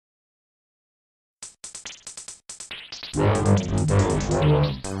Welcome to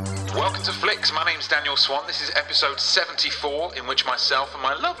Flicks. My name's Daniel Swan. This is episode 74, in which myself and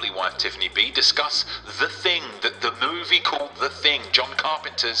my lovely wife Tiffany B discuss The Thing, the movie called The Thing, John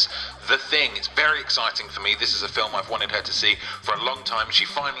Carpenter's The Thing. It's very exciting for me. This is a film I've wanted her to see for a long time. She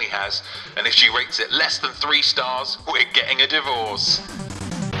finally has, and if she rates it less than 3 stars, we're getting a divorce.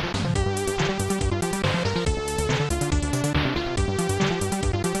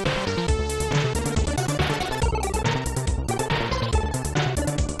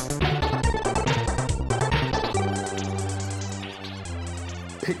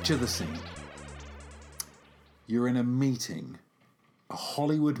 Picture the scene. You're in a meeting, a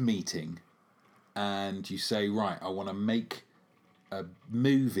Hollywood meeting, and you say, right, I want to make a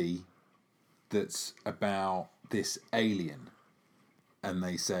movie that's about this alien. And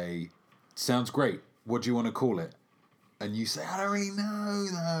they say, sounds great. What do you want to call it? And you say, I don't really know,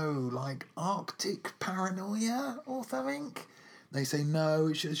 though. Like Arctic Paranoia or something? They say, no,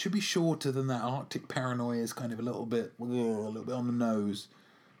 it should be shorter than that. Arctic Paranoia is kind of a little bit on the nose.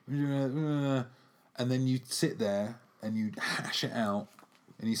 And then you sit there and you hash it out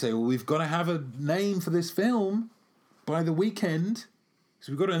and you say, well, we've got to have a name for this film by the weekend,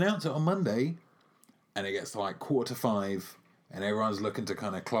 so we've got to announce it on Monday. And it gets to like 4:45 and everyone's looking to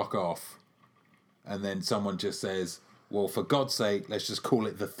kind of clock off, and then someone just says, well, for God's sake, let's just call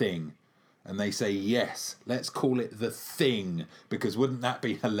it The Thing. And they say, yes, let's call it The Thing, because wouldn't that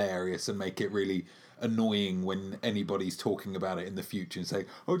be hilarious and make it really annoying when anybody's talking about it in the future and say,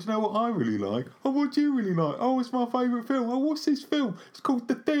 oh, do you know what I really like? Oh, what do you really like? Oh, it's my favourite film. Oh, what's this film? It's called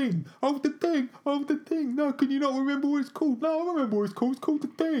The Thing. Oh, The Thing. Oh, The Thing. No, can you not remember what it's called? No, I remember what it's called. It's called The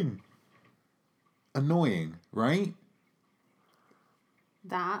Thing. Annoying, right?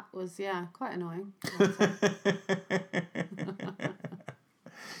 That was, quite annoying.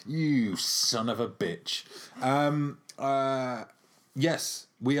 You son of a bitch. Yes,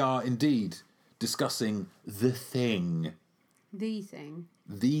 we are indeed discussing The Thing. The Thing.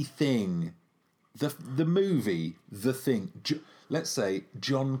 The Thing. The movie, The Thing. Let's say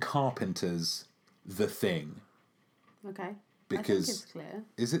John Carpenter's The Thing. Okay. Because I think it's clear.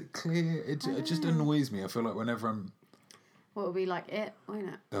 Is it clear? It just annoys me. I feel like whenever I'm... What would be like it, won't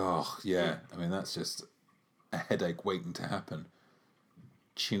it? Oh, yeah. I mean, that's just a headache waiting to happen.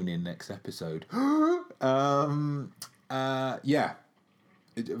 Tune in next episode. Yeah.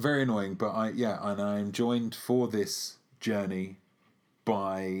 Very annoying, but and I'm joined for this journey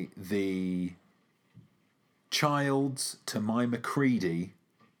by the Childs to my Macready.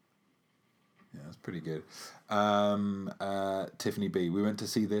 Yeah, that's pretty good. Tiffany B. We went to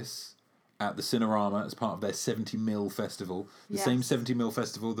see this at the Cinerama as part of their 70mm festival. The same 70mm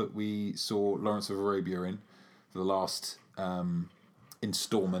festival that we saw Lawrence of Arabia in for the last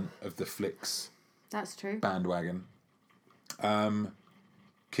installment of the Flicks. That's true. Bandwagon.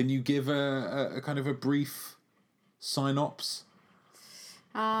 Can you give a kind of a brief synopsis?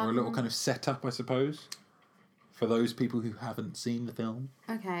 Or a little kind of setup, I suppose, for those people who haven't seen the film?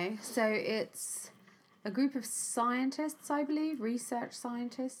 Okay, so it's a group of scientists, I believe, research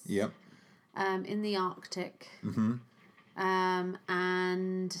scientists. Yep. In the Arctic. Mm-hmm.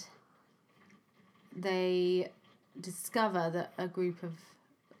 And they discover that a group of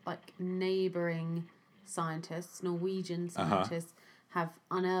like neighbouring scientists, Norwegian scientists, have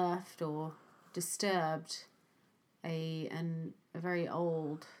unearthed or disturbed a very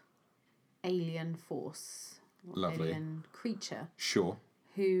old alien force, alien creature. Sure.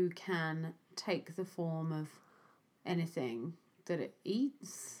 Who can take the form of anything that it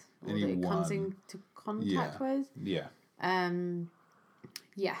eats or that it comes into contact with. Yeah.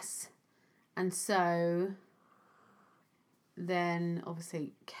 Yes. And so then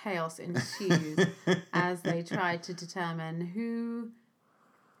obviously chaos ensues as they try to determine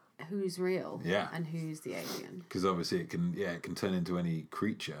who's real and who's the alien. Because obviously it can turn into any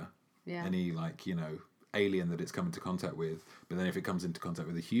creature, any alien that it's come into contact with. But then if it comes into contact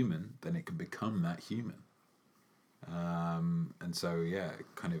with a human, then it can become that human. And so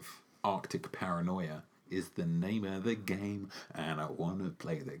kind of Arctic Paranoia is the name of the game, and I want to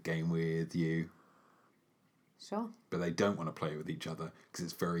play the game with you. Sure. But they don't want to play with each other because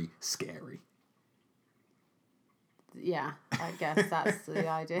it's very scary. Yeah, I guess that's the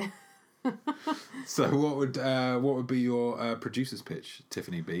idea. So what would be your producer's pitch,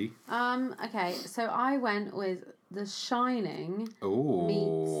 Tiffany B? Okay, so I went with The Shining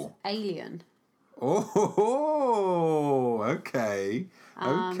meets Alien. Oh, okay.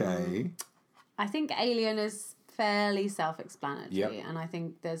 I think Alien is fairly self-explanatory, and I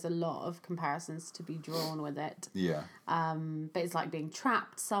think there's a lot of comparisons to be drawn with it. Yeah. But it's like being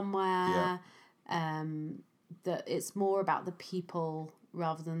trapped somewhere. that it's more about the people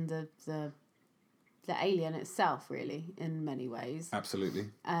rather than the alien itself, really, in many ways. Absolutely.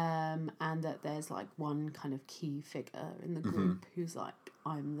 And that there's like one kind of key figure in the group who's like,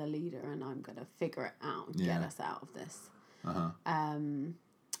 I'm the leader and I'm going to figure it out and get us out of this. And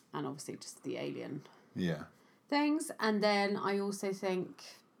obviously just the alien things. And then I also think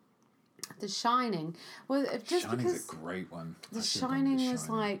The Shining. Well, just Shining's because a great one. The Shining was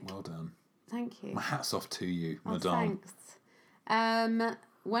like... Well done. Thank you. My hat's off to you, madame. Thanks.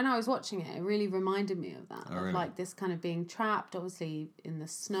 When I was watching it, it really reminded me of that. Really? Of like this kind of being trapped, obviously, in the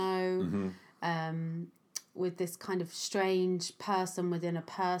snow, with this kind of strange person within a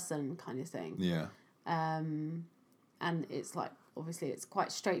person kind of thing. Yeah. And it's like, obviously, it's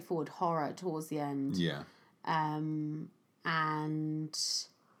quite straightforward horror towards the end. Yeah. And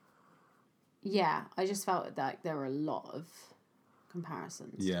yeah, I just felt like there were a lot of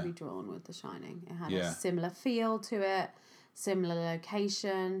comparisons to be drawn with The Shining. It had a similar feel to it. Similar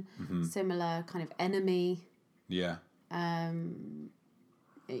location, similar kind of enemy. Yeah. In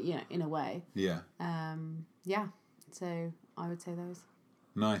a way. Yeah. So I would say those.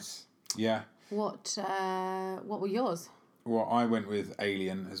 Nice. Yeah. What were yours? Well, I went with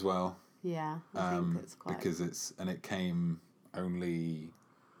Alien as well. Yeah, I think it's quite... Because it came only,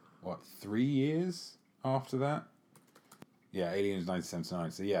 3 years after that? Yeah, Alien was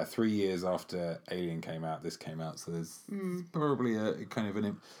 1979. So yeah, 3 years after Alien came out, this came out. So there's probably there's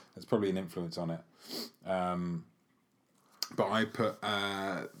probably an influence on it. But I put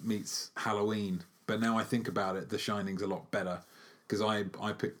meets Halloween. But now I think about it, The Shining's a lot better because I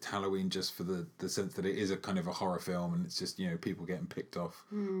picked Halloween just for the sense that it is a kind of a horror film and it's just people getting picked off,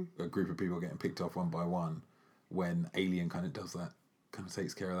 a group of people getting picked off one by one. When Alien kind of does that, kind of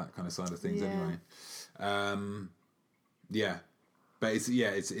takes care of that kind of side of things anyway. Yeah, but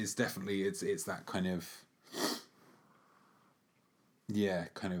it's definitely it's that kind of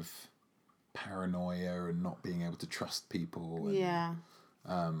kind of paranoia and not being able to trust people. And,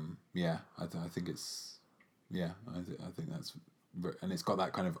 I think it's I think that's, and it's got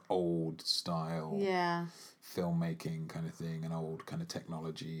that kind of old style filmmaking kind of thing and old kind of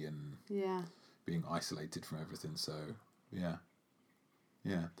technology and being isolated from everything. So that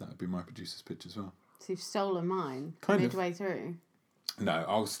would be my producer's pitch as well. So you've stolen mine midway through. No,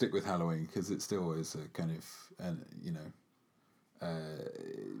 I'll stick with Halloween because it still is a kind of,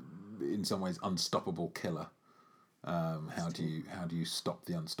 in some ways, unstoppable killer. How do you stop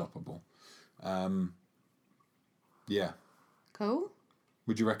the unstoppable? Yeah. Cool.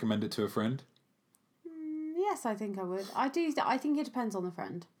 Would you recommend it to a friend? Yes, I think I would. I do. I think it depends on the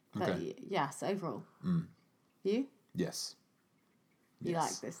friend. But okay. Yes, overall. You? Yes. You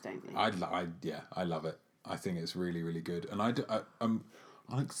like this, don't you? I love it. I think it's really, really good, and I'll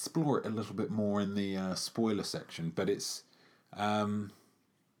explore it a little bit more in the spoiler section. But it's, I'm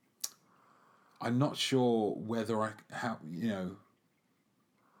not sure whether I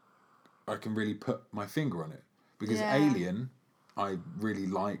can really put my finger on it because Alien I really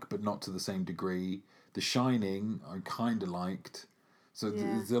like, but not to the same degree. The Shining I kind of liked, so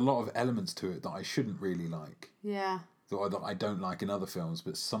there's a lot of elements to it that I shouldn't really like. Yeah. That I don't like in other films,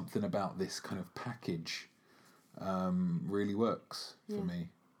 but something about this kind of package really works for me.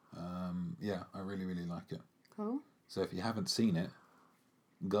 I really, really like it. Cool. So if you haven't seen it,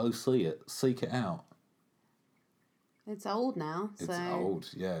 go see it. Seek it out. It's old now. It's old,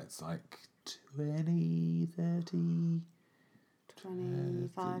 yeah. It's like 20, 30...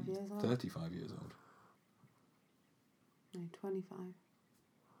 25 years old? 35 years old. No, 25.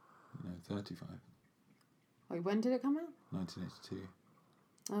 No, 35. Wait, when did it come out? 1982.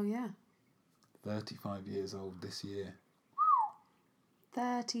 Oh, yeah. 35 years old this year.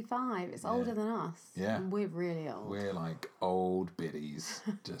 35. It's older than us. Yeah. And we're really old. We're like old biddies.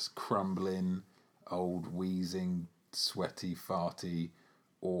 Just crumbling, old, wheezing, sweaty, farty,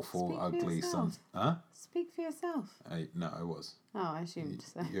 awful, Speak ugly son. Huh? Speak for yourself. No, I was. Oh, I assumed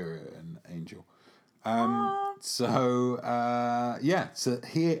so. You're an angel. So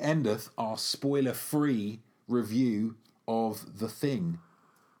here endeth our spoiler-free review of The Thing.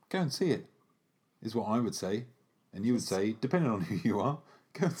 Go and see it, is what I would say. And you would say, depending on who you are,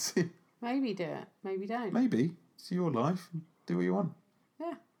 go and see it. Maybe do it. Maybe don't. Maybe. It's your life. Do what you want.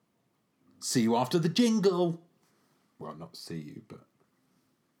 Yeah. See you after the jingle. Well, not see you, but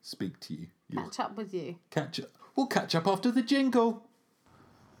speak to you. Catch up with you. We'll catch up after the jingle.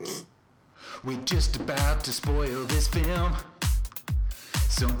 We're just about to spoil this film,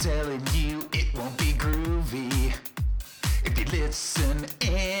 so I'm telling you it won't be groovy if you listen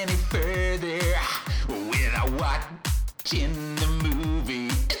any further without watching the movie.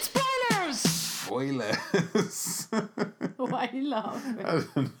 It's spoilers! Yes. Why are you laughing? I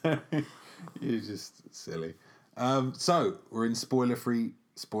don't know. You're just silly. So we're in spoiler-filled.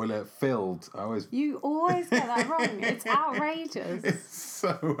 You always get that wrong. It's outrageous. It's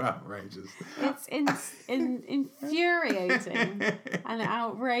so outrageous. It's infuriating and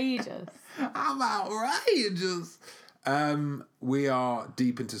outrageous. I'm outrageous. We are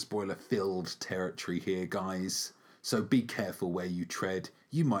deep into spoiler-filled territory here, guys. So be careful where you tread.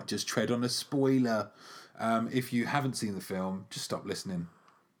 You might just tread on a spoiler. If you haven't seen the film, just stop listening.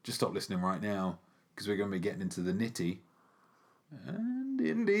 Just stop listening right now, because we're going to be getting into the nitty and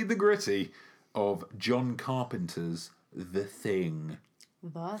indeed the gritty of John Carpenter's The Thing.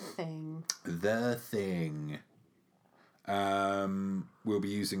 The Thing. The Thing. We'll be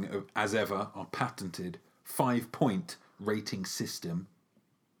using, as ever, our patented 5-point rating system.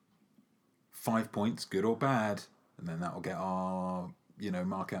 5 points, good or bad, and then that'll get our,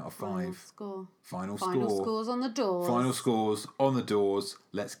 mark out of 5. Final Final score. scores on the doors. Final scores on the doors.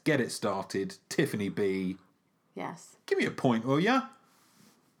 Let's get it started. Tiffany B, Yes. give me a point, will ya?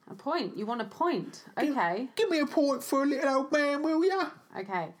 A point. You want a point? Okay. Give me a point for a little old man, will ya?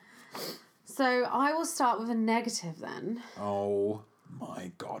 Okay. So I will start with a negative then. Oh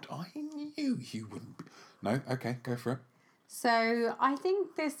my God, I knew you wouldn't be. No, okay, go for it. So I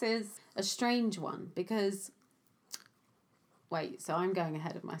think this is a strange one because... Wait, so I'm going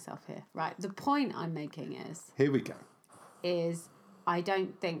ahead of myself here. Right, the point I'm making Here we go. is I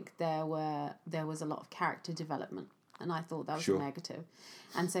don't think there was a lot of character development, and I thought that was Sure. a negative.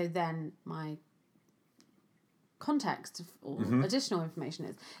 And so then my context or additional information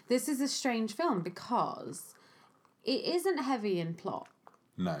is this is a strange film because it isn't heavy in plot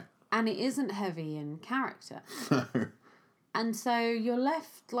No. and it isn't heavy in character. No. And so you're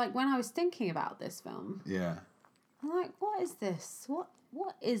left, like when I was thinking about this film, Yeah. I'm like, what is this? What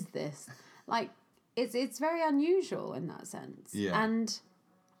is this? Like, it's very unusual in that sense. Yeah. And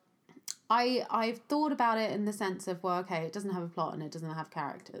I've thought about it in the sense of, well, okay, it doesn't have a plot and it doesn't have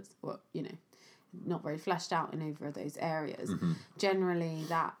characters. Well, not very fleshed out in either of those areas. Mm-hmm. Generally,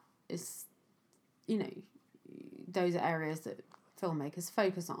 that is, those are areas that filmmakers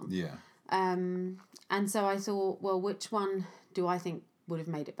focus on. Yeah. And so I thought, well, which one do I think would have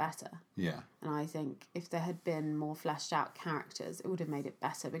made it better? Yeah. And I think if there had been more fleshed out characters, it would have made it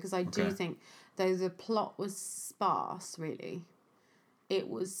better. Because I do Okay. think, though the plot was sparse, really, it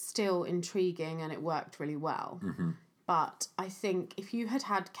was still intriguing and it worked really well. Mm-hmm. But I think if you had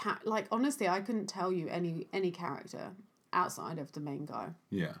honestly, I couldn't tell you any character outside of the main guy.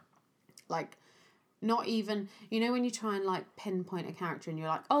 Yeah. Like, not even, when you try and like pinpoint a character and you're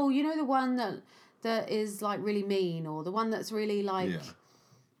like, oh, the one that is like really mean, or the one that's really like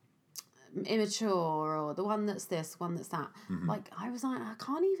immature, or the one that's this, one that's that. Mm-hmm. Like, I was like, I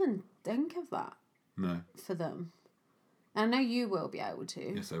can't even think of that No. for them. And I know you will be able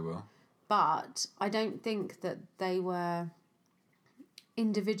to. Yes, I will. But I don't think that they were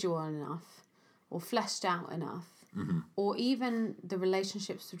individual enough or fleshed out enough, or even the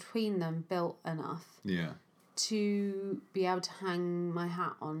relationships between them built enough Yeah. to be able to hang my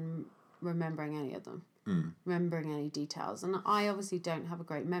hat on remembering any of them, remembering any details. And I obviously don't have a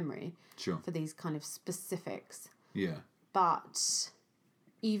great memory Sure. for these kind of specifics, Yeah. but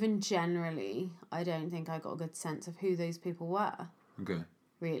even generally, I don't think I got a good sense of who those people were, Okay.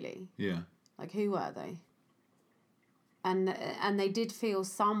 really. Yeah. Like, who were they? And they did feel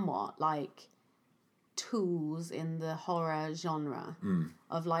somewhat like tools in the horror genre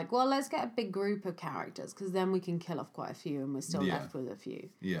of like, well, let's get a big group of characters because then we can kill off quite a few and we're still Yeah. left with a few.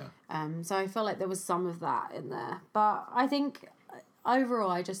 Yeah. So I feel like there was some of that in there. But I think overall,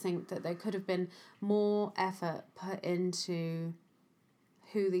 I just think that there could have been more effort put into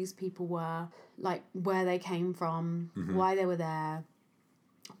who these people were, like where they came from, why they were there,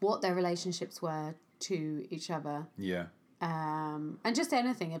 what their relationships were to each other, Yeah. and just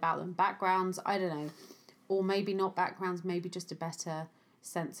anything about them. Backgrounds, I don't know. Or maybe not backgrounds, maybe just a better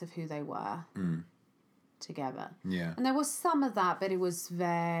sense of who they were together. Yeah. And there was some of that, but it was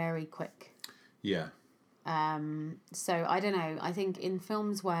very quick. Yeah. So I don't know. I think in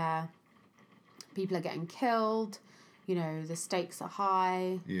films where people are getting killed, the stakes are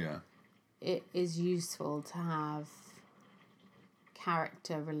high, Yeah. it is useful to have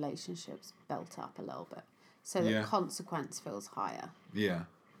character relationships built up a little bit so that Yeah. consequence feels higher. Yeah.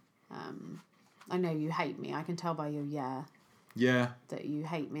 I know you hate me. I can tell by your Yeah. that you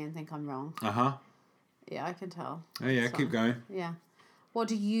hate me and think I'm wrong. Uh-huh. Yeah, I can tell. Oh, yeah, It's keep fine. going. Yeah. What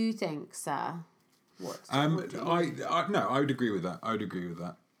do you think, sir? What do you- I would agree with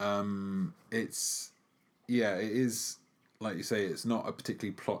that. It is, like you say, it's not a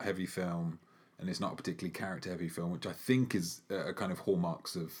particularly plot heavy film, and it's not a particularly character-heavy film, which I think is a kind of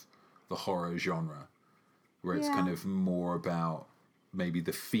hallmarks of the horror genre, where it's kind of more about maybe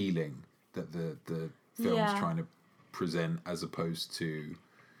the feeling that the film's trying to present, as opposed to,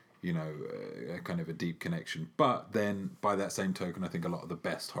 you know, a kind of a deep connection. But then, by that same token, I think a lot of the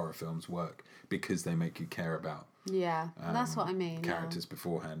best horror films work because they make you care about that's what I mean. characters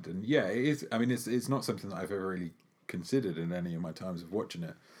beforehand. And yeah, it is. I mean, it's not something that I've ever really considered in any of my times of watching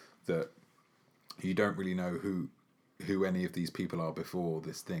it, that you don't really know who any of these people are before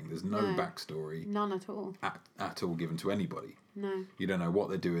this thing. There's no backstory. None at all. At all given to anybody. No. You don't know what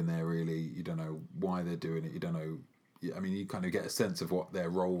they're doing there, really. You don't know why they're doing it. You don't know... I mean, you kind of get a sense of what their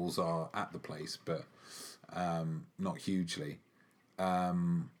roles are at the place, but not hugely.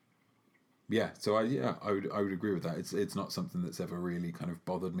 So I would agree with that. It's not something that's ever really kind of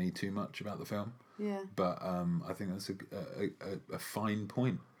bothered me too much about the film. Yeah. But I think that's a fine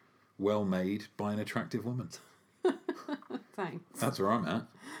point. Well made by an attractive woman. Thanks. That's where I'm at.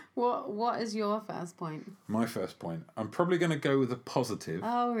 What is your first point? My first point. I'm probably going to go with a positive.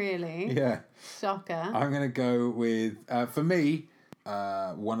 Oh, really? Yeah. Shocker. I'm going to go with, for me,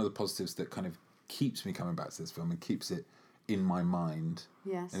 one of the positives that kind of keeps me coming back to this film and keeps it in my mind.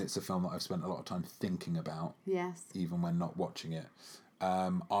 Yes. And it's a film that I've spent a lot of time thinking about. Yes. Even when not watching it.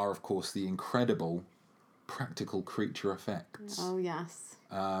 Are, of course, the incredible practical creature effects. Oh, yes.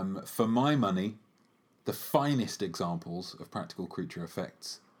 For my money, the finest examples of practical creature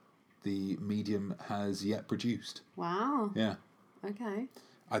effects the medium has yet produced. Wow. Yeah. Okay.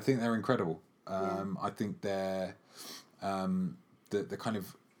 I think they're incredible. I think they're the kind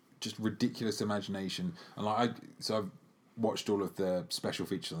of just ridiculous imagination. And so I've watched all of the special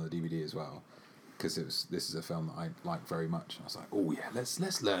features on the DVD as well, because this is a film that I like very much. And I was like, oh yeah,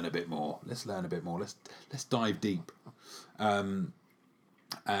 let's learn a bit more. Let's dive deep. And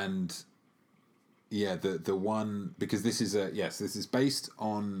yeah, the one, because this is based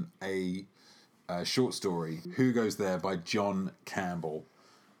on a short story, Who Goes There, by John Campbell,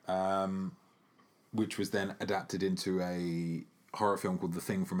 which was then adapted into a horror film called The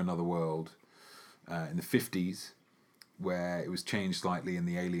Thing from Another World in the 50s, where it was changed slightly and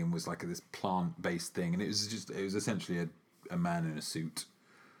the alien was like this plant-based thing, and it was essentially a man in a suit.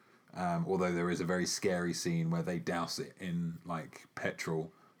 Although there is a very scary scene where they douse it in like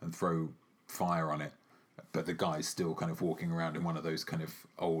petrol and throw fire on it, but the guy's still kind of walking around in one of those kind of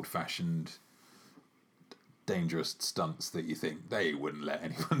old-fashioned dangerous stunts that you think they wouldn't let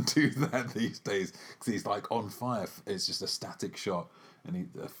anyone do that these days, because he's like on fire. It's just a static shot and he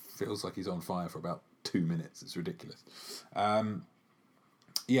feels like he's on fire for about 2 minutes. It's ridiculous. And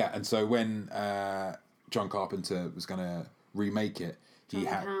so when John Carpenter was going to remake it, John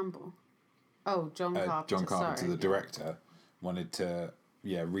Carpenter, the director, wanted to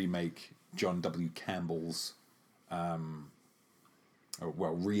remake John W. Campbell's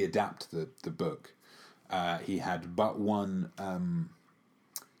readapt the book. He had but one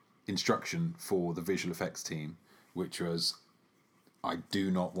instruction for the visual effects team, which was, I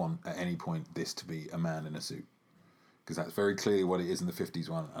do not want at any point this to be a man in a suit, because that's very clearly what it is in the 50s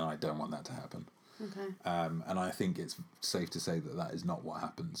one, and I don't want that to happen. Okay. And I think it's safe to say that is not what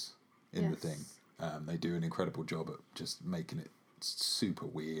happens in the thing. They do an incredible job at just making it super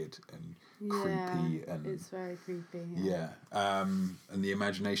weird and creepy, and it's very creepy. And the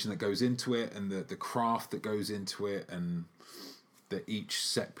imagination that goes into it, and the craft that goes into it, and each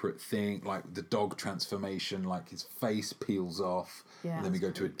separate thing, like the dog transformation, like his face peels off, and then we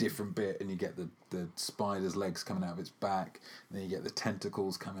go to a different bit and you get the spider's legs coming out of its back, and then you get the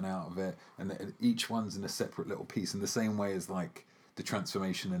tentacles coming out of it, and each one's in a separate little piece, in the same way as like the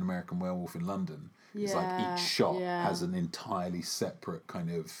transformation in American Werewolf in London. It's like each shot has an entirely separate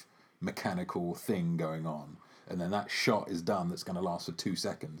kind of mechanical thing going on, and then that shot is done, that's going to last for 2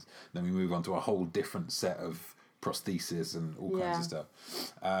 seconds, then we move on to a whole different set of prosthesis and all kinds of stuff.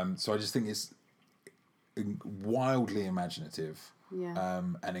 So I just think it's wildly imaginative,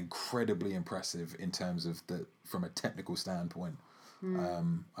 and incredibly impressive in terms of from a technical standpoint. I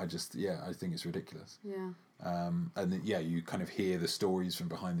think it's ridiculous. And you kind of hear the stories from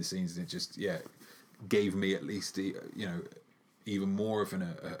behind the scenes, and it just gave me at least even more of an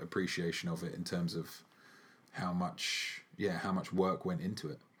appreciation of it in terms of how much work went into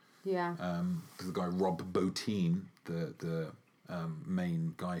it. Because the guy Rob Bottin, the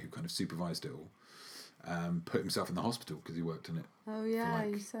main guy who kind of supervised it all, put himself in the hospital because he worked on it. Oh yeah, for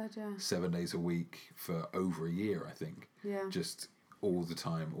like you said 7 days a week for over a year, I think. Just all the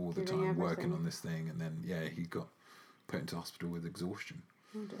time, everything. working on this thing, and then he got put into hospital with exhaustion.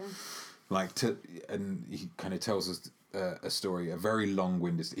 Oh dear. And he kind of tells us a story, a very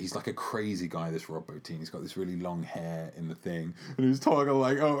long-winded. He's like a crazy guy, this Rob Bottin. He's got this really long hair in the thing, and he's talking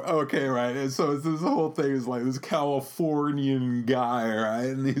like, "Oh, okay, right." And so it's this whole thing is like this Californian guy, right?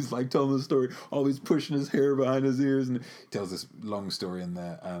 And he's like telling the story. Oh, he's pushing his hair behind his ears, and he tells this long story in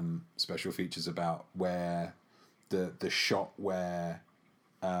the special features about where the shot where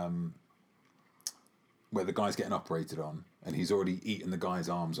the guy's getting operated on, and he's already eaten the guy's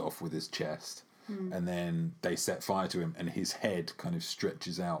arms off with his chest. And then they set fire to him, and his head kind of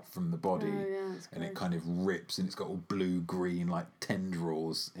stretches out from the body, and it kind of rips, and it's got all blue-green like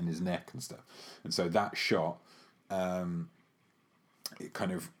tendrils in his neck and stuff. And so that shot, it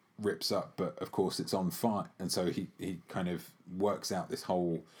kind of rips up, but of course it's on fire, and so he kind of works out this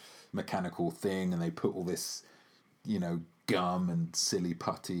whole mechanical thing, and they put all this, gum and silly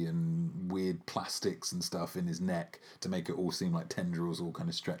putty and weird plastics and stuff in his neck to make it all seem like tendrils all kind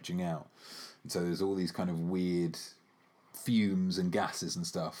of stretching out. And so there's all these kind of weird fumes and gases and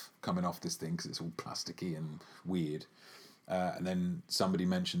stuff coming off this thing because it's all plasticky and weird. And then somebody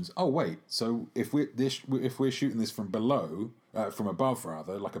mentions, "Oh wait, so if we're shooting this from above,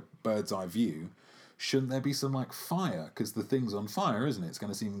 like a bird's eye view, shouldn't there be some like fire? Because the thing's on fire, isn't it? It's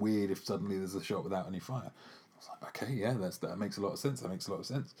going to seem weird if suddenly there's a shot without any fire." I was like, "Okay, yeah, that makes a lot of sense. That makes a lot of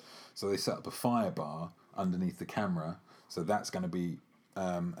sense." So they set up a fire bar underneath the camera, so that's going to be.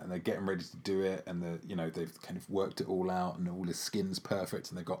 And they're getting ready to do it, and they've kind of worked it all out, and all his skin's perfect,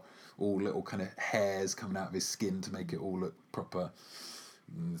 and they've got all little kind of hairs coming out of his skin to make it all look proper.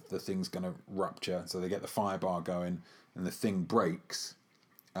 And the thing's going to rupture, so they get the fire bar going, and the thing breaks,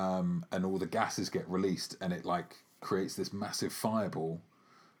 and all the gases get released, and it like creates this massive fireball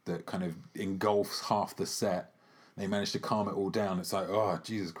that kind of engulfs half the set. They manage to calm it all down. It's like, oh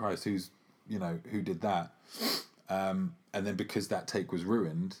Jesus Christ, who did that? And then because that take was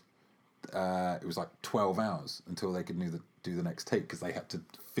ruined, it was like 12 hours until they could do the next take, because they had to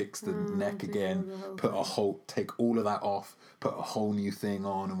fix the neck again, take all of that off, put a whole new thing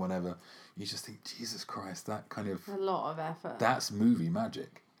on and whatever. You just think, Jesus Christ, that kind of... A lot of effort. That's movie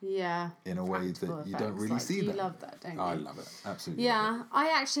magic. Yeah. In a way that you don't really see that. You love that, don't you? I love it. Absolutely. Yeah.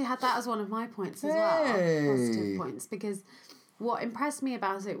 I actually had that as one of my points as well. Positive points, because... What impressed me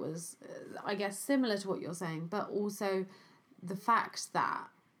about it was, I guess, similar to what you're saying, but also the fact that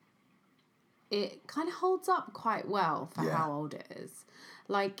it kind of holds up quite well for how old it is.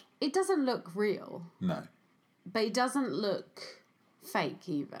 Like, it doesn't look real. No. But it doesn't look fake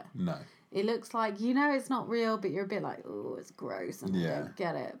either. No. It looks like, it's not real, but you're a bit like, oh, it's gross, and I don't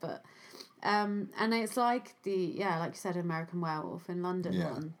get it. But, and it's like like you said, American Werewolf in London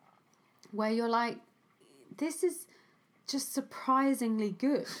one, where you're like, this is... just surprisingly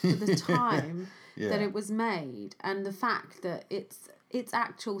good for the time that it was made, and the fact that it's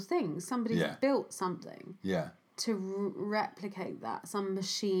actual things. Somebody's built something to replicate that, some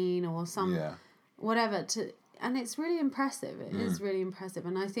machine or some whatever, and it's really impressive. It is really impressive,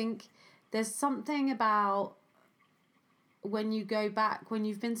 and I think there's something about when you go back, when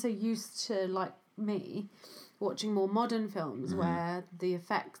you've been so used to, like me, watching more modern films where the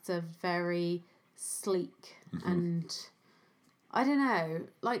effects are very sleek and... I don't know,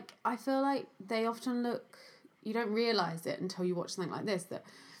 like, I feel like they often look, you don't realise it until you watch something like this, that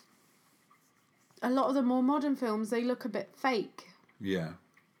a lot of the more modern films, they look a bit fake. Yeah.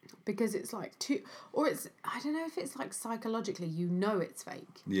 Because it's like I don't know if it's like psychologically, it's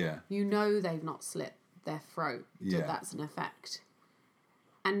fake. Yeah. They've not slit their throat, that's an effect.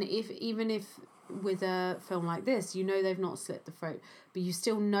 And even if with a film like this, they've not slit the throat, but you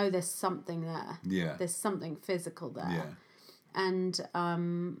still know there's something there. Yeah. There's something physical there. Yeah. And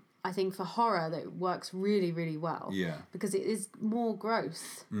I think for horror that works really, really well. Yeah. Because it is more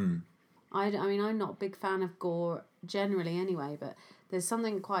gross. I mean, I'm not a big fan of gore generally anyway, but there's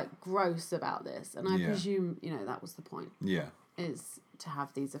something quite gross about this. And I presume, that was the point. Yeah. Is to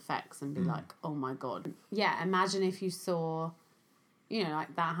have these effects and be like, oh my God. Yeah, imagine if you saw,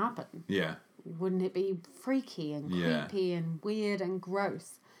 like that happen. Yeah. Wouldn't it be freaky and creepy and weird and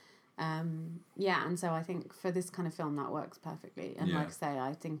gross? And so I think for this kind of film that works perfectly, and like I say,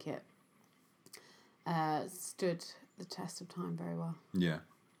 I think it stood the test of time very well.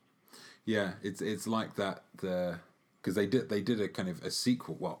 It's like that because they did a kind of a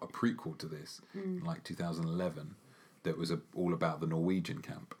sequel, a prequel to this in like 2011 that was all about the Norwegian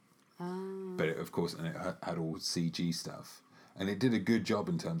camp, but it had all CG stuff, and it did a good job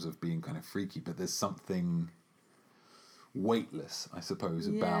in terms of being kind of freaky, but there's something weightless, I suppose,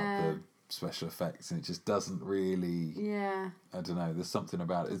 about the special effects, and it just doesn't really... I don't know, there's something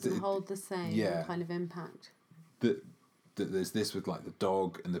about it. Doesn't hold the same kind of impact. that there's this with like the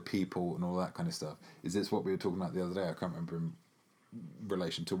dog and the people and all that kind of stuff. Is this what we were talking about the other day? I can't remember in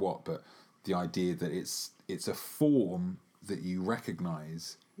relation to what, but the idea that it's a form that you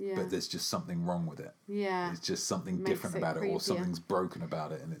recognise, but there's just something wrong with it. Yeah. It's just something Makes different about it, or creepier. something's broken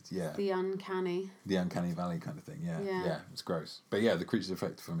about it, and it's The uncanny. the uncanny valley kind of thing. Yeah. Yeah, it's gross. But yeah, the creature's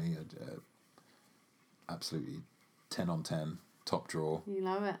effect for me, absolutely 10 on 10, top drawer, You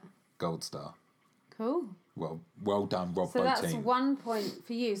love it. gold star. Cool. Well done, Rob So that's Bottin. 1 point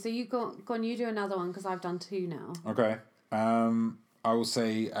for you. So you go on, you do another one because I've done 2 now. Okay. I will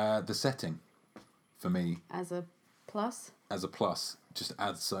say the setting for me As a plus. as a plus just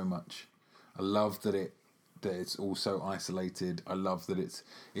adds so much. I love that it's all so isolated. I love that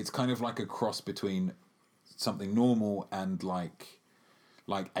it's kind of like a cross between something normal and like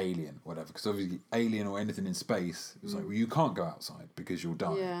Alien, whatever. Because obviously Alien or anything in space, it's like, well, you can't go outside because you'll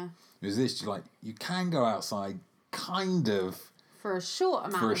die. Yeah. Whereas this, like, you can go outside, kind of. For a short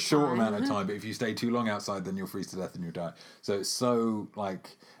amount of time. For a short amount of time, but if you stay too long outside, then you'll freeze to death and you'll die. So it's so,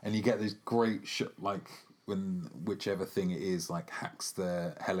 like, and you get this great like, when whichever thing it is, like, hacks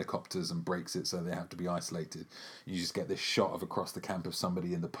the helicopters and breaks it so they have to be isolated. You just get this shot of across the camp of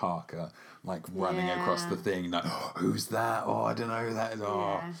somebody in the Parker, like, running across the thing. Like, oh, who's that? Oh, I don't know who that is.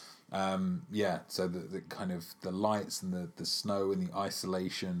 Oh. So the kind of the lights and the snow and the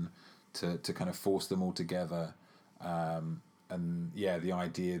isolation to kind of force them all together. And yeah, the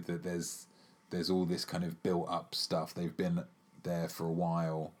idea that there's all this kind of built up stuff. They've been there for a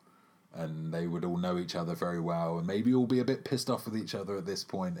while, and they would all know each other very well, and maybe all be a bit pissed off with each other at this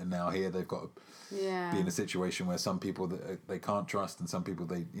point. And now here they've got to be in a situation where some people that they can't trust, and some people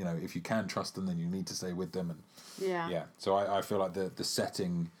they, you know, if you can trust them, then you need to stay with them. And yeah. So I feel like the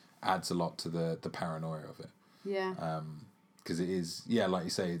setting adds a lot to the paranoia of it. Yeah. Because it is, like you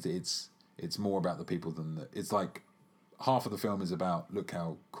say, it's more about the people than it's like half of the film is about look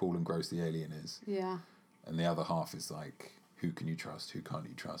how cool and gross the alien is. Yeah. And the other half is like, who can you trust? Who can't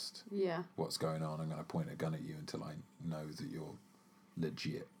you trust? Yeah. What's going on? I'm going to point a gun at you until I know that you're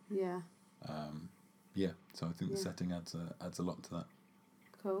legit. Yeah. So I think the setting adds a lot to that.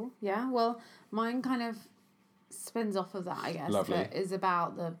 Cool. Yeah. Well, mine kind of spins off of that, I guess. Lovely. But is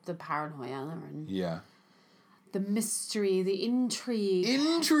about the paranoia and the mystery, the intrigue.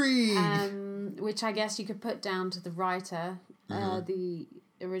 Which I guess you could put down to the writer, the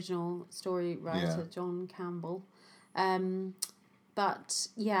original story writer, John Campbell. But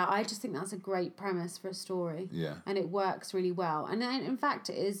yeah, I just think that's a great premise for a story. Yeah. And it works really well. And in fact,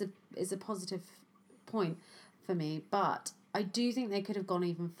 it is a positive point for me. But I do think they could have gone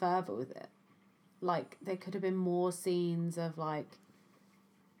even further with it. Like, there could have been more scenes of, like,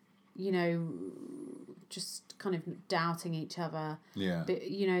 you know, just kind of doubting each other. Yeah.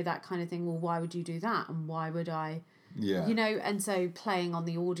 But, you know, that kind of thing. Well, why would you do that? And why would I... Yeah. You know, and so playing on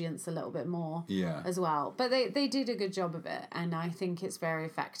the audience a little bit more as well. But they did a good job of it, and I think it's very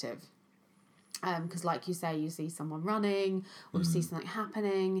effective. Because like you say, you see someone running, or you see something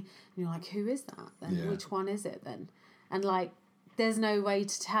happening, and you're like, who is that then? Yeah. Which one is it then? And like, there's no way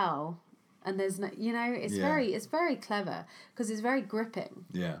to tell. And there's no, you know, it's very clever, because it's very gripping.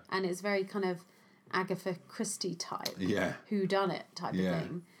 Yeah. And it's very kind of Agatha Christie type. Yeah. whodunit type of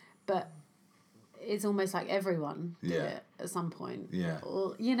thing. But it's almost like everyone did it at some point. Yeah.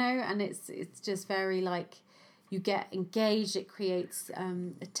 Or, you know, and it's just very like, you get engaged. It creates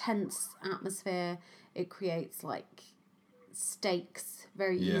a tense atmosphere. It creates like stakes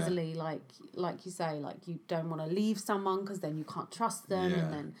very easily. Like you say, like you don't want to leave someone because then you can't trust them.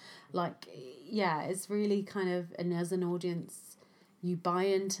 And then like, it's really kind of, and as an audience, you buy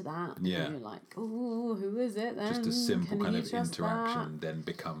into that. Yeah. And you're like, oh, who is it then? Just a simple Can kind you of trust interaction then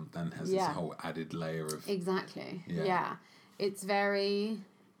has this whole added layer of... Exactly. Yeah. Yeah. It's very...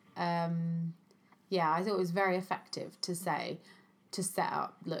 I thought it was very effective to set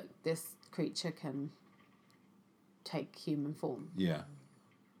up, look, this creature can take human form. Yeah.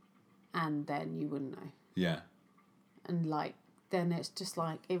 And then you wouldn't know. Yeah. And like, then it's just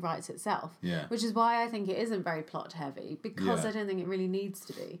like, it writes itself. Yeah. Which is why I think it isn't very plot heavy, because I don't think it really needs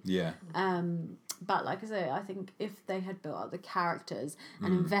to be. Yeah. But like I say, I think if they had built up the characters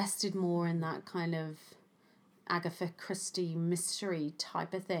and invested more in that kind of Agatha Christie mystery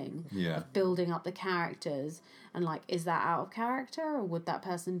type of thing, of building up the characters, and like, is that out of character, or would that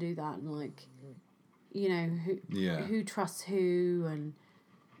person do that? And like, you know, who trusts who, and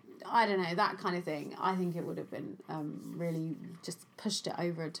I don't know, that kind of thing. I think it would have been really just pushed it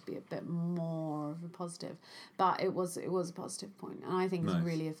over to be a bit more of a positive. But it was a positive point, and I think it's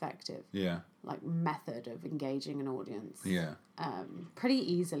really effective. Yeah. Like, method of engaging an audience. Yeah. Pretty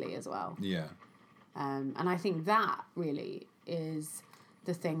easily as well. Yeah. And I think that really is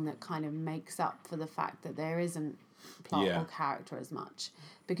the thing that kind of makes up for the fact that there isn't plot or character as much,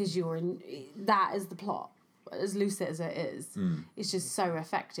 because that is the plot, as lucid as it is. It's just so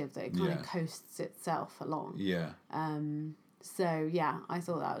effective that it kind of coasts itself along. So yeah, I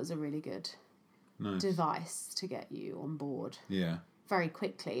thought that was a really good device to get you on board very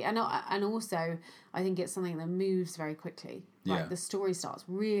quickly, and also I think it's something that moves very quickly. Like the story starts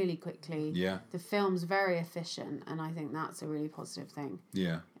really quickly. The film's very efficient, and I think that's a really positive thing.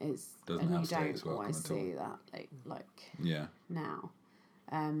 It's doesn't and have you to don't it's welcome always at all. see that like now.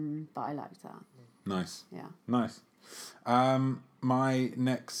 But I liked that. Nice. Yeah. Nice. My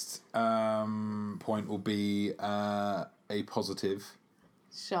next point will be a positive.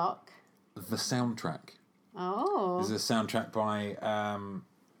 Shock. The soundtrack. Oh. This is a soundtrack by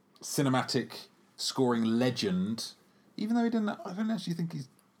cinematic scoring legend. Even though I don't actually think he's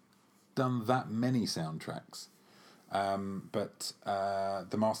done that many soundtracks. But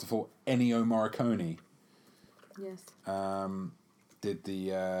the masterful Ennio Morricone. Yes. Did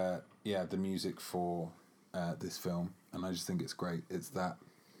the music for this film, and I just think it's great. It's that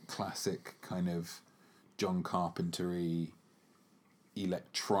classic kind of John Carpenter-y,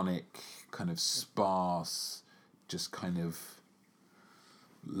 electronic, kind of sparse, just kind of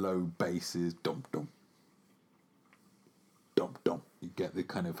low basses, dum dum, dum dum. You get the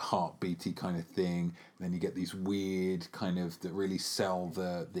kind of heartbeaty kind of thing, and then you get these weird kind of that really sell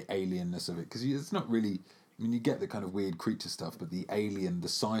the alienness of it, because it's not really. I mean, you get the kind of weird creature stuff, but the alien, the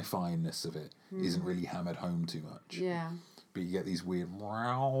sci-fi-ness of it isn't really hammered home too much. Yeah. But you get these weird,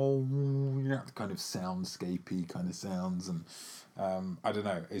 kind of soundscapey kind of sounds, and I don't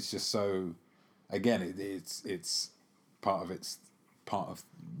know. It's just so. Again, it's part of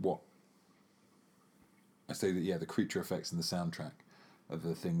what I say that the creature effects and the soundtrack are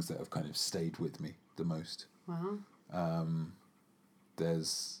the things that have kind of stayed with me the most. Wow.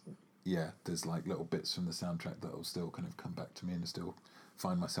 There's like little bits from the soundtrack that will still kind of come back to me and still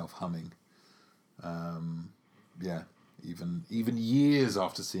find myself humming. Even years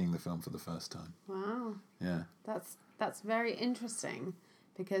after seeing the film for the first time. Wow. Yeah. That's very interesting,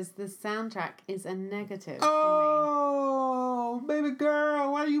 because the soundtrack is a negative Oh, baby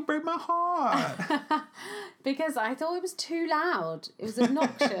girl, why do you break my heart? for me. Because I thought it was too loud. It was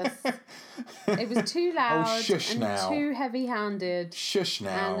obnoxious. It was too loud shush and now. too heavy-handed. Shush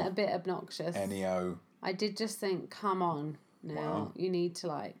now. And a bit obnoxious. Ennio. I did just think, come on now, Wow. you need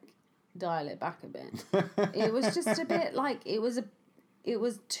to dial it back a bit. It was just a bit it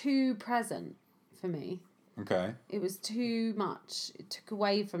was too present for me. Okay. It was too much. It took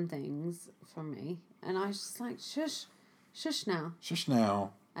away from things from me, and I was just like, shush now. Shush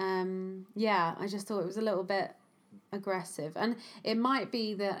now. I just thought it was a little bit aggressive, and it might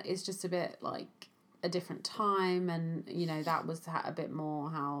be that it's just a bit like a different time, and that was a bit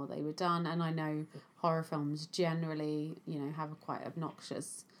more how they were done. And I know horror films generally have a quite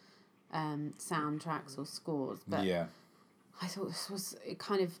obnoxious soundtracks or scores, but I thought this was it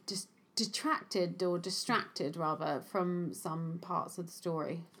kind of just detracted or distracted rather from some parts of the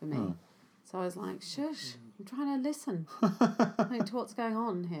story for me. So I was like, shush, I'm trying to listen to what's going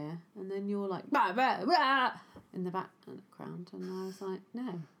on here. And then you're like, bah, bah, bah, in the background. And I was like,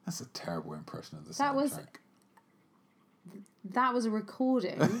 no. That's a terrible impression of the That soundtrack. That was a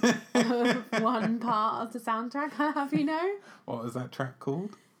recording of one part of the soundtrack, have you know? What was that track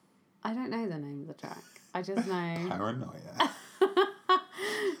called? I don't know the name of the track. I just know. Paranoia.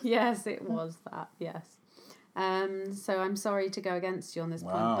 Yes, it was that, yes. So I'm sorry to go against you on this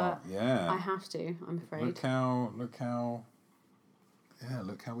point, but I have to, I'm afraid. Look how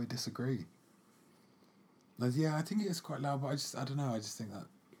we disagree. Yeah, I think it is quite loud, but I don't know, I just think that,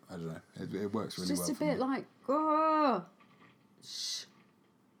 I don't know, it works really well. Just a for bit me. like, oh, shh.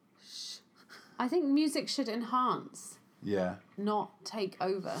 I think music should enhance, not take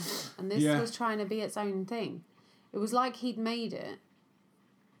over. And this was trying to be its own thing. It was like he'd made it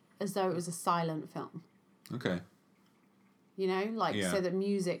as though it was a silent film. Okay. So that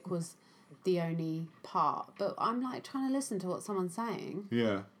music was the only part. But I'm trying to listen to what someone's saying.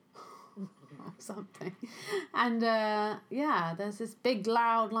 Yeah. Or something. And there's this big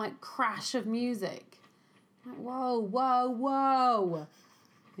loud crash of music. Whoa, whoa, whoa.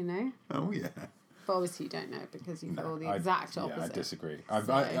 Oh yeah. But obviously you don't know because you feel the exact opposite. Yeah, I disagree.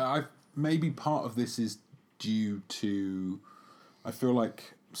 So- I maybe part of this is due to, I feel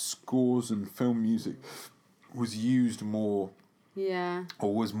like scores and film music was used more,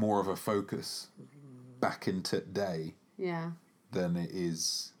 or was more of a focus back in today Yeah. than it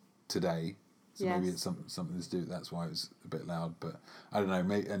is today. So maybe it's something to do. That's why it was a bit loud. But I don't know.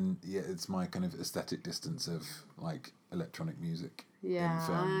 It's my kind of aesthetic distance of like electronic music in films.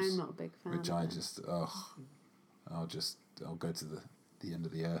 I'm not a big fan. Which I just I'll go to the end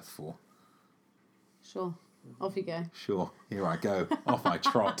of the earth for. Sure, off you go. Sure, here I go. Off I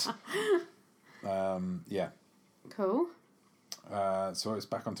trot. Yeah. Cool. So it's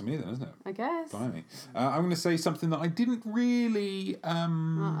back onto me then, isn't it? I guess. Blimey. I'm going to say something that I didn't really.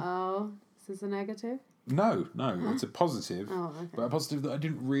 Uh-oh. Is this a negative? No, it's a positive. Oh, okay. But a positive that I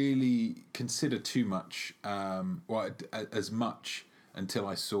didn't really consider too much, as much until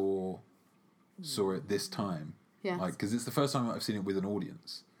I saw it this time. Yes. Like, because it's the first time I've seen it with an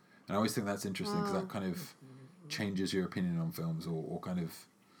audience, and I always think that's interesting because that kind of changes your opinion on films, or kind of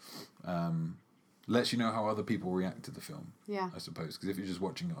lets you know how other people react to the film. Yeah. I suppose, because if you're just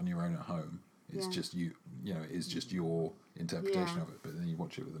watching it on your own at home, it's just you know, it's just your interpretation of it. But then you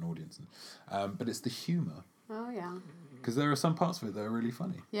watch it with an audience, but it's the humour. Oh yeah. Because there are some parts of it that are really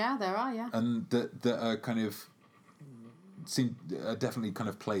funny. Yeah, there are. Yeah. And that are kind of are definitely kind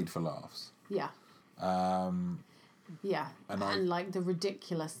of played for laughs. Yeah. Yeah, and like the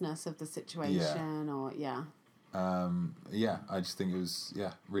ridiculousness of the situation, I just think it was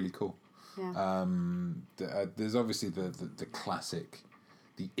really cool. Yeah. There's obviously the classic,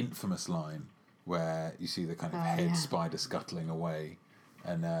 the infamous line where you see the kind of head spider scuttling away,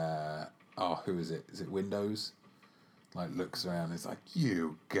 and who is it? Is it Windows? Like looks around, it's like,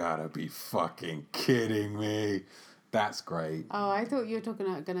 you gotta be fucking kidding me. That's great. Oh, I thought you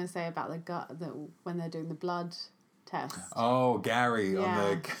were gonna say about the gut that when they're doing the blood test. Oh, Gary on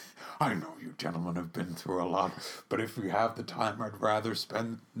the. I know you gentlemen have been through a lot, but if we have the time, I'd rather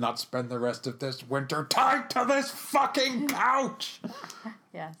not spend the rest of this winter tied to this fucking couch.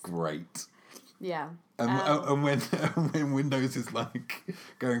 Yes. Great. Yeah. And when Windows is like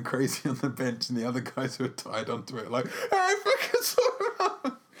going crazy on the bench and the other guys who are tied onto it like, hey, fucking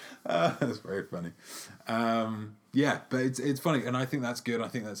sorry. That's very funny. But it's funny, and I think that's good. I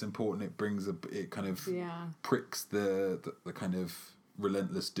think that's important. It brings it kind of pricks the kind of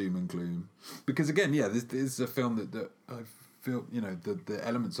relentless doom and gloom, because again, this is a film that I feel, you know, the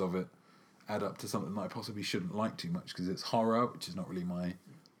elements of it add up to something that I possibly shouldn't like too much, because it's horror, which is not really my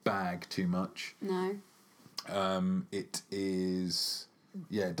bag too much. No. It is.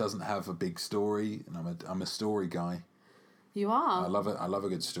 It doesn't have a big story, and I'm a story guy. You are. I love it. I love a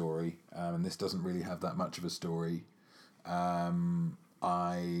good story, and this doesn't really have that much of a story. I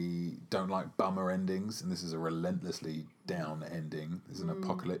don't like bummer endings, and this is a relentlessly down ending. This is an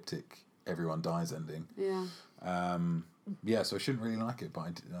apocalyptic, everyone dies ending. Yeah. So I shouldn't really like it, but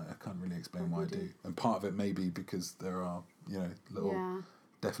I can't really explain why I do. And part of it may be because there are, you know,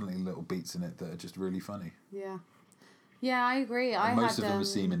 definitely little beats in it that are just really funny. Yeah. Yeah, I agree. And most of them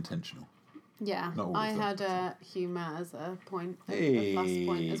seem intentional. Yeah, I had humour as a point, a plus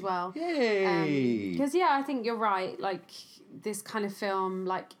point as well. Yay! Because I think you're right. Like this kind of film,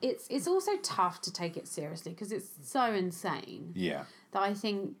 like it's also tough to take it seriously because it's so insane. Yeah. That I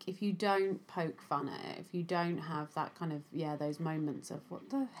think if you don't poke fun at it, if you don't have that kind of those moments of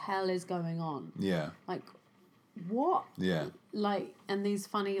what the hell is going on. Yeah. Like what? Yeah. Like, and these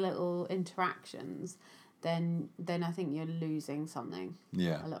funny little interactions, then I think you're losing something.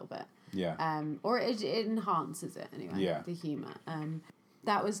 Yeah. A little bit. Yeah. Or it enhances it anyway. Yeah. The humour.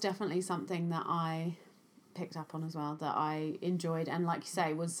 That was definitely something that I picked up on as well, that I enjoyed, and like you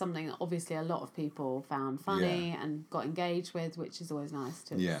say, was something that obviously a lot of people found funny and got engaged with, which is always nice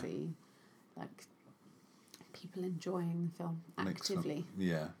to see, like people enjoying the film actively.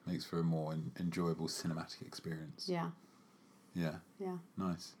 Makes for a more enjoyable cinematic experience. Yeah.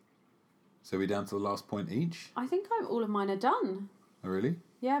 Nice. So we're down to the last point each? I think all of mine are done. Oh, really?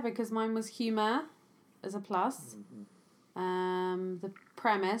 Yeah, because mine was humour as a plus. The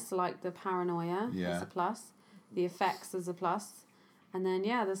premise, like the paranoia, as a plus. The effects as a plus. And then,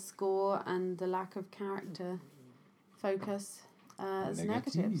 the score and the lack of character focus as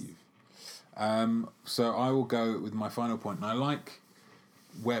negatives. So I will go with my final point. And I like,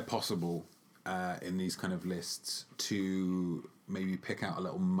 where possible, in these kind of lists, to maybe pick out a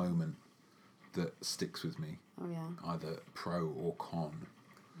little moment that sticks with me. Oh, yeah. Either pro or con.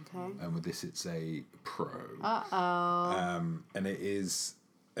 Okay. And with this, it's a pro. Uh-oh. And it's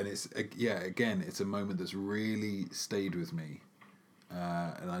again, it's a moment that's really stayed with me,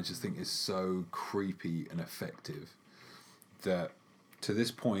 and I just think is so creepy and effective that to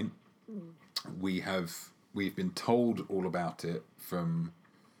this point we've been told all about it from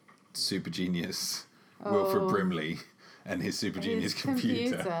super genius Wilfred Brimley, and his Super Genius His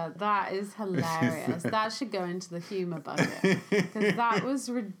computer. That is hilarious. That should go into the humour bucket because that was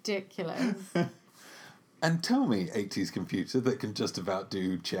ridiculous. And tell me, 80s computer that can just about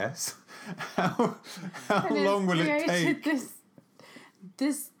do chess, how And long will it created take?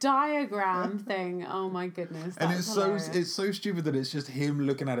 This diagram thing. Oh my goodness! And That's it's hilarious. so stupid that it's just him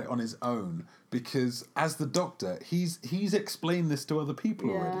looking at it on his own, because as the Doctor, he's explained this to other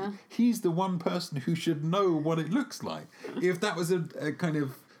people already. He's the one person who should know what it looks like. If that was a kind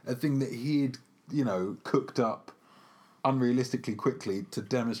of a thing that he'd, cooked up unrealistically quickly to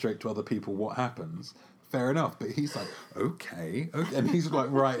demonstrate to other people what happens, fair enough. But he's like, okay, and he's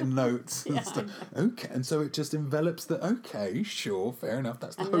like writing notes and stuff. Okay, and so it just envelops the okay, sure, fair enough.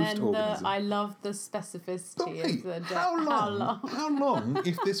 That's the And host then organism. I love the specificity But of the how long? How long,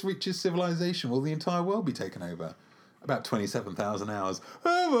 if this reaches civilization, will the entire world be taken over? About 27,000 hours.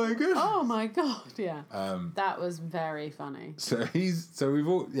 Oh my god! Oh my god! Yeah, that was very funny. So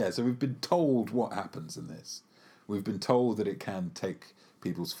we've been told what happens in this. We've been told that it can take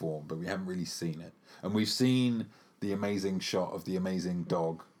people's form, but we haven't really seen it. And we've seen the amazing shot of the amazing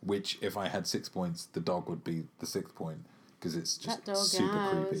dog, which, if I had 6 points, the dog would be the 6th point, because it's just That dog, super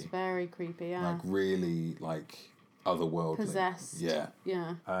it creepy. was very creepy. Yeah, Like, really, otherworldly. possessed. Yeah.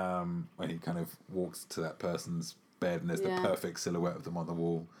 Yeah. When he kind of walks to that person's bed and there's Yeah. the perfect silhouette of them on the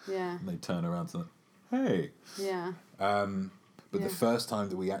wall. Yeah. And they turn around to them, hey. Yeah. But the first time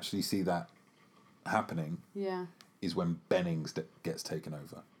that we actually see that happening Yeah. is when Bennings gets taken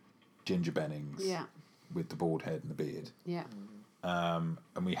over. Ginger Bennings. Yeah. With the bald head and the beard. Yeah. And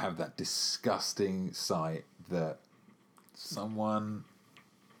we have that disgusting sight that someone...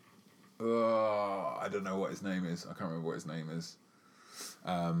 I don't know what his name is. I can't remember what his name is.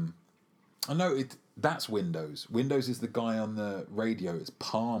 I know that's Windows. Windows is the guy on the radio. It's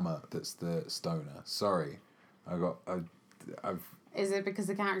Palmer that's the stoner. Sorry. I've Is it because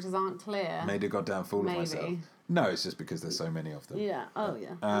the characters aren't clear? made a goddamn fool of myself. Maybe. No, it's just because there's so many of them. Yeah. Oh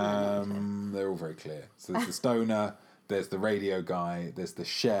yeah. They're all very clear. So there's the stoner, there's the radio guy, there's the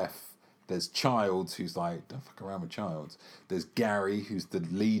chef, there's Childs, who's like, don't fuck around with Childs. There's Gary, who's the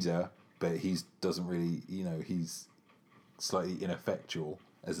leader, but he doesn't really, he's slightly ineffectual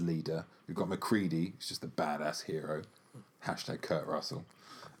as leader. We've got McCready, who's just a badass hero. Hashtag Kurt Russell.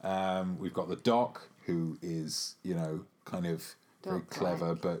 We've got the Doc, who is, kind of very Doc-like.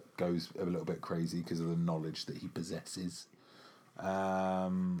 clever, but goes a little bit crazy because of the knowledge that he possesses.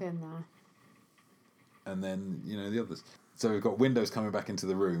 Been there. And then, the others. So we've got Windows coming back into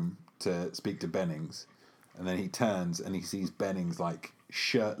the room to speak to Bennings, and then he turns and he sees Bennings like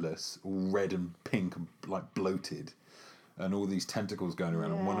shirtless, all red and pink and like bloated, and all these tentacles going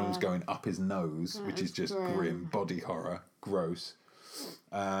around, and one of them's going up his nose, That which is is just grim. grim body horror, gross.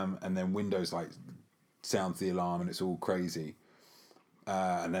 And then Windows like sounds the alarm and it's all crazy.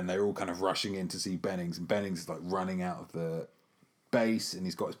 And then they're all kind of rushing in to see Bennings, and Bennings is like running out of the base, and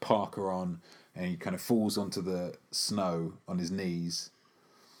he's got his parka on, and he kind of falls onto the snow on his knees,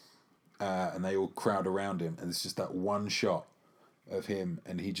 and they all crowd around him, and it's just that one shot of him,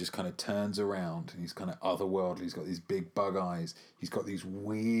 and he just kind of turns around, and he's kind of otherworldly. He's got these big bug eyes. He's got these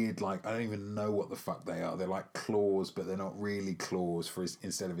weird, like, I don't even know what the fuck they are. They're like claws, but they're not really claws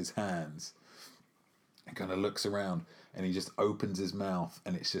instead of his hands. He kind of looks around, and he just opens his mouth,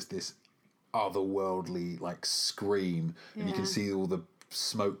 and it's just this otherworldly like scream, and you can Yeah. see all the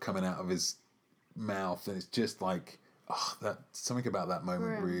smoke coming out of his mouth, and it's just like, that something about that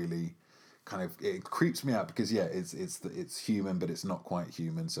moment Grim. really kind of, it creeps me out, because it's human, but it's not quite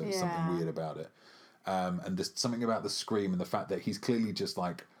human, so it's something Yeah. weird about it. And there's something about the scream and the fact that he's clearly just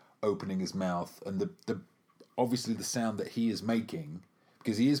like opening his mouth, and the obviously the sound that he is making,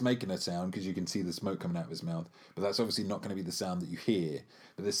 because he is making a sound, because you can see the smoke coming out of his mouth, but that's obviously not going to be the sound that you hear.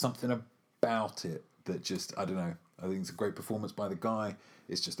 But there's something about it that just, I don't know, I think it's a great performance by the guy.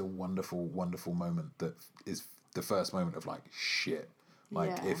 It's just a wonderful, wonderful moment that is the first moment of like, shit. Like,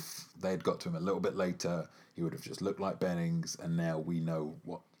 Yeah. if they'd got to him a little bit later, he would have just looked like Bennings, and now we know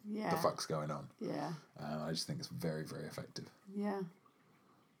what the Yeah. fuck's going on. Yeah. I just think it's very, very effective. Yeah.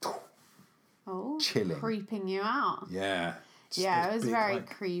 Oh. Chilling. Creeping you out. Yeah. Just Yeah, those it was big, very like,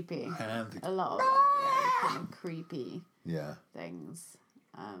 creepy. hand- A lot of kind of creepy Yeah. things.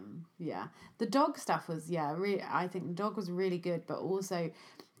 Yeah, the dog stuff was I think the dog was really good, but also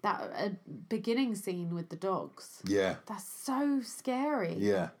that beginning scene with the dogs. Yeah. That's so scary.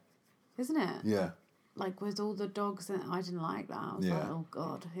 Yeah. Isn't it? Yeah. Like with all the dogs, and I didn't like that. I was Yeah. like, oh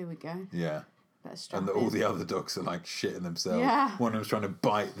god, here we go. Yeah. Better strap And all in. the other dogs are like shitting themselves. Yeah. One of them's trying to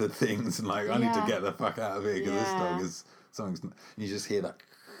bite the things, and like, I need to Yeah. get the fuck out of here, because this Yeah. dog is something's. You just hear that.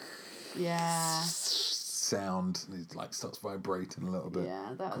 Yeah. sound. And it like starts vibrating a little bit.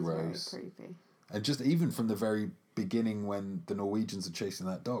 Yeah, that was Gross. very creepy. And just even from the very beginning when the Norwegians are chasing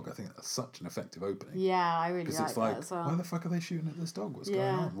that dog, I think that's such an effective opening. Yeah, I really Because like it's like, that as well. why the fuck are they shooting at this dog? What's going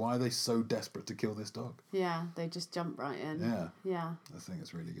on? Why are they so desperate to kill this dog? Yeah, they just jump right in. Yeah. Yeah. I think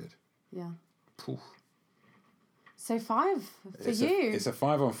it's really good. Yeah. Oof. So 5 for It's you. It's a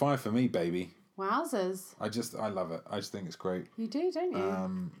 5 on 5 for me, baby. Wowzers. I love it. I just think it's great. You do, don't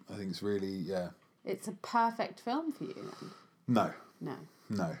you? I think it's really, yeah. It's a perfect film for you then. No. No.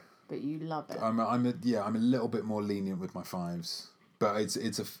 But you love it. I'm a little bit more lenient with my 5s, but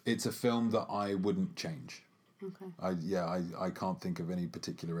it's a film that I wouldn't change. Okay. I can't think of any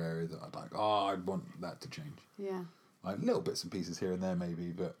particular area that I'd like. I'd want that to change. Yeah. Like little bits and pieces here and there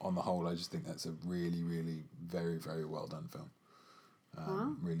maybe, but on the whole, I just think that's a really, really very, very well done film.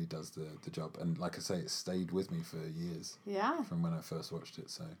 Wow. Really does the job, and like I say, it stayed with me for years. Yeah. From when I first watched it,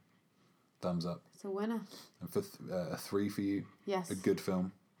 so thumbs up. It's a winner. And for a 3 for you. Yes. A good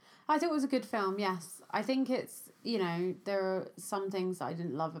film. I thought it was a good film, yes. I think it's, there are some things that I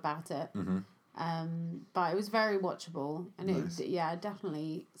didn't love about it. Mm-hmm. But it was very watchable. And Nice. it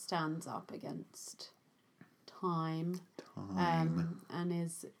definitely stands up against time. And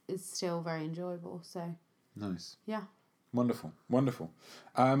is still very enjoyable. So, Nice. yeah. Wonderful.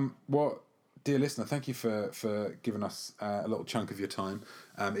 Dear listener, thank you for giving us a little chunk of your time.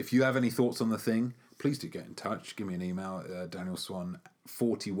 If you have any thoughts on the thing, please do get in touch. Give me an email,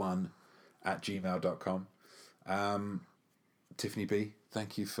 danielswan41@gmail.com. Tiffany B,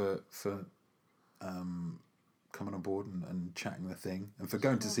 thank you for coming on board and chatting the thing, and for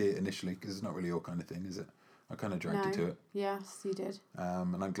going to see it initially, because it's not really your kind of thing, is it? I kind of dragged you to it. Yes, you did.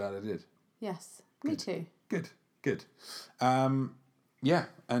 And I'm glad I did. Yes, me too. Good. Yeah,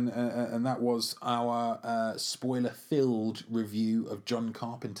 and that was our spoiler-filled review of John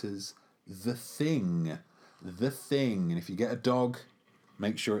Carpenter's The Thing. The Thing. And if you get a dog,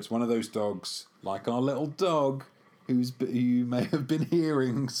 make sure it's one of those dogs, like our little dog, who you may have been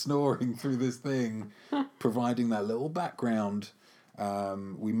hearing snoring through this thing, providing that little background.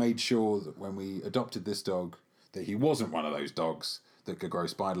 We made sure that when we adopted this dog, that he wasn't one of those dogs that could grow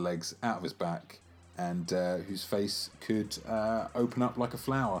spider legs out of his back, and whose face could open up like a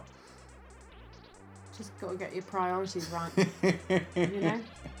flower. Just got to get your priorities right.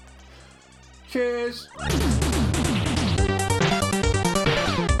 Cheers!